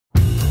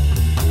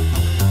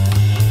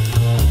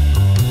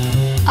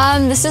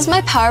This is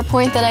my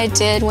PowerPoint that I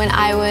did when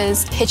I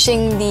was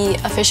pitching the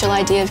official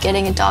idea of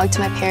getting a dog to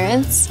my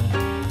parents.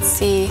 Let's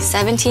see,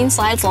 17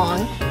 slides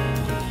long.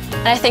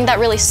 And I think that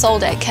really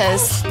sold it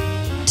because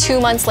 2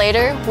 months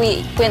later,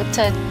 we went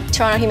to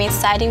Toronto Humane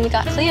Society and we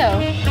got Cleo.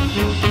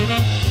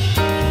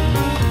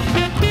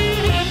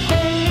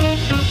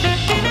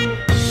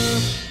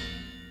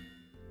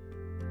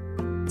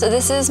 So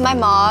this is my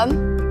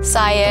mom,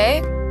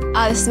 Saye.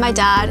 This is my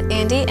dad,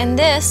 Andy, and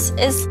this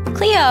is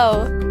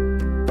Cleo.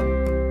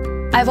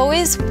 I've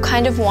always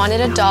kind of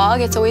wanted a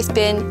dog. It's always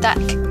been that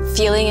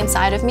feeling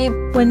inside of me.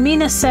 When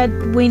Mina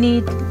said we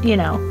need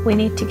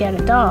to get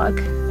a dog,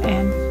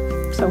 and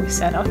so we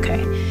said,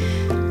 okay.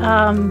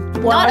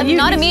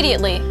 Not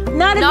immediately.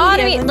 Not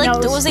immediately. Like,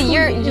 no, it was a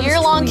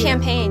year-long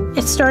campaign.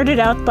 It started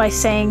out by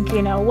saying,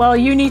 well,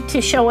 you need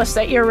to show us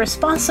that you're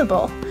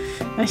responsible.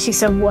 And she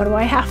said, what do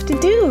I have to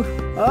do?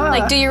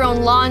 Like, do your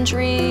own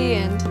laundry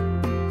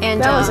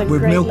and that was a we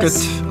great milk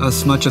list. it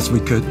as much as we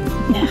could.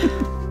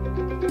 Yeah.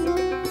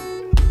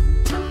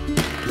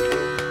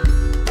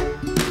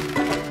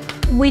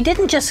 We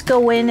didn't just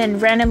go in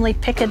and randomly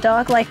pick a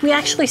dog. Like, we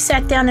actually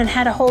sat down and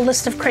had a whole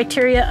list of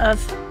criteria of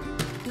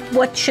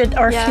what should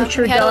our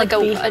future dog be.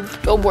 We had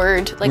like a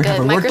word, like a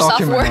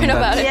Microsoft Word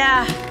about it.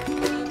 Yeah.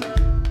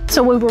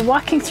 So we were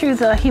walking through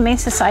the Humane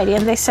Society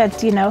and they said,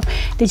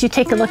 did you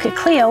take a look at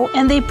Cleo?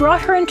 And they brought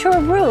her into a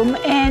room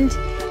and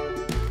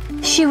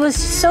she was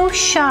so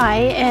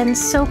shy and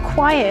so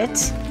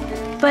quiet,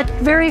 but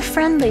very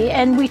friendly,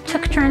 and we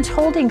took turns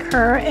holding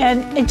her,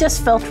 and it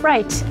just felt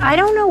right. I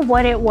don't know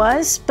what it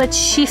was, but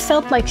she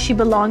felt like she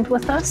belonged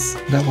with us.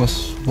 That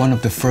was one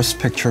of the first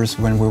pictures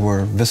when we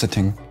were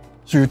visiting.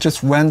 She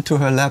just went to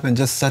her lap and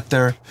just sat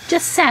there.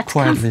 Just sat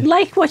quietly,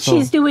 like what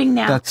she's doing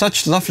now. That's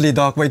such a lovely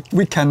dog.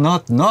 We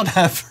cannot not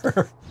have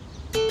her.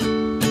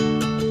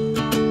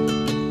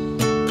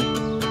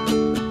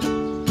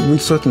 We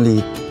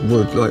certainly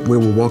we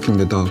were walking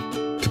the dog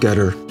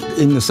together.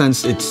 In a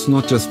sense, it's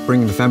not just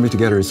bringing the family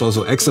together, it's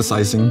also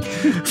exercising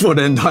for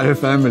the entire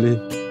family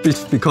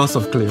because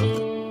of Cleo.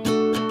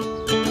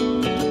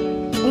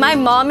 My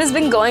mom has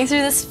been going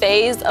through this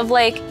phase of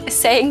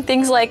saying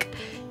things like,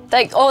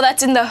 oh,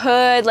 that's in the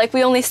hood, like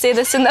we only say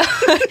this in the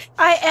hood.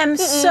 I am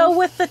so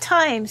with the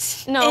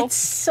times. No. It's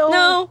so...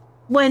 No.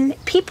 When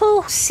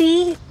people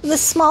see the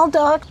small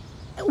dog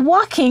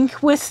walking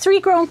with 3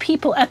 grown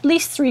people, at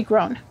least 3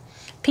 grown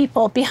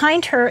people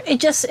behind her, it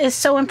just is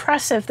so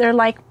impressive. They're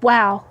like,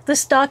 wow,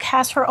 this dog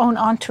has her own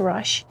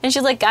entourage. And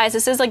she's like, guys,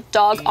 this is like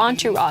dog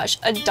entourage,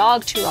 a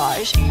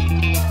dog-tourage.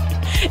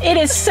 It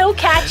is so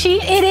catchy.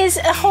 It is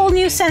a whole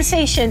new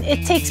sensation.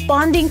 It takes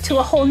bonding to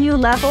a whole new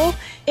level.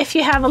 If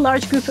you have a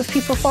large group of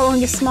people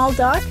following a small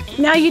dog,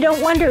 now you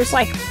don't wonder, it's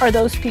like, are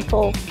those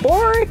people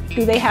bored?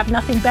 Do they have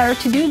nothing better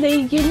to do?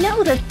 You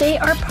know that they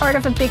are part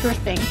of a bigger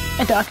thing,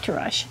 a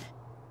dog-tourage.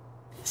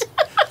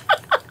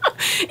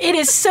 It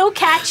is so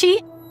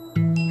catchy.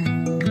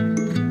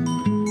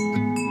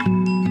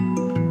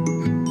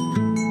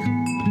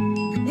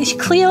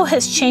 Cleo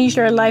has changed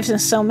our lives in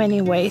so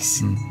many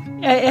ways.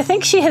 I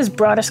think she has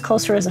brought us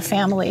closer as a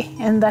family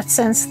in that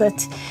sense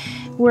that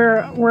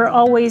we're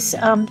always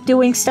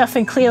doing stuff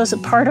and Cleo's a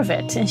part of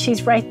it and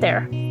she's right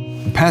there.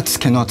 Pets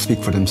cannot speak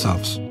for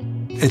themselves.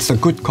 It's a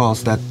good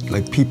cause that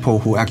people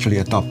who actually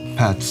adopt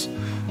pets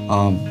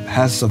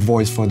has a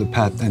voice for the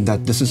pet, and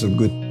that this is a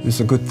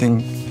good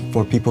thing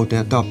for people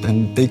to adopt,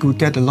 and they could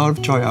get a lot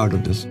of joy out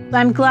of this.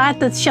 I'm glad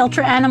that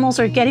shelter animals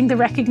are getting the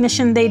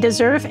recognition they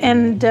deserve,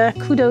 and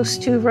kudos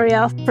to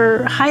Royale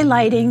for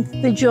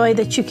highlighting the joy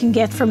that you can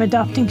get from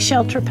adopting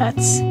shelter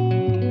pets.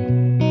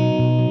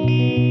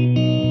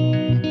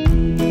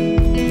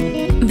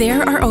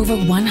 There are over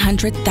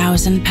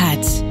 100,000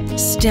 pets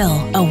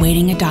still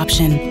awaiting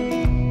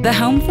adoption. The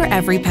Home for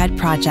Every Pet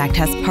project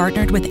has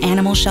partnered with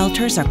animal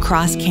shelters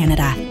across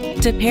Canada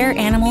to pair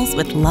animals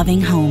with loving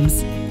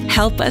homes.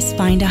 Help us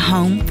find a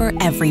home for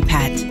every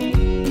pet.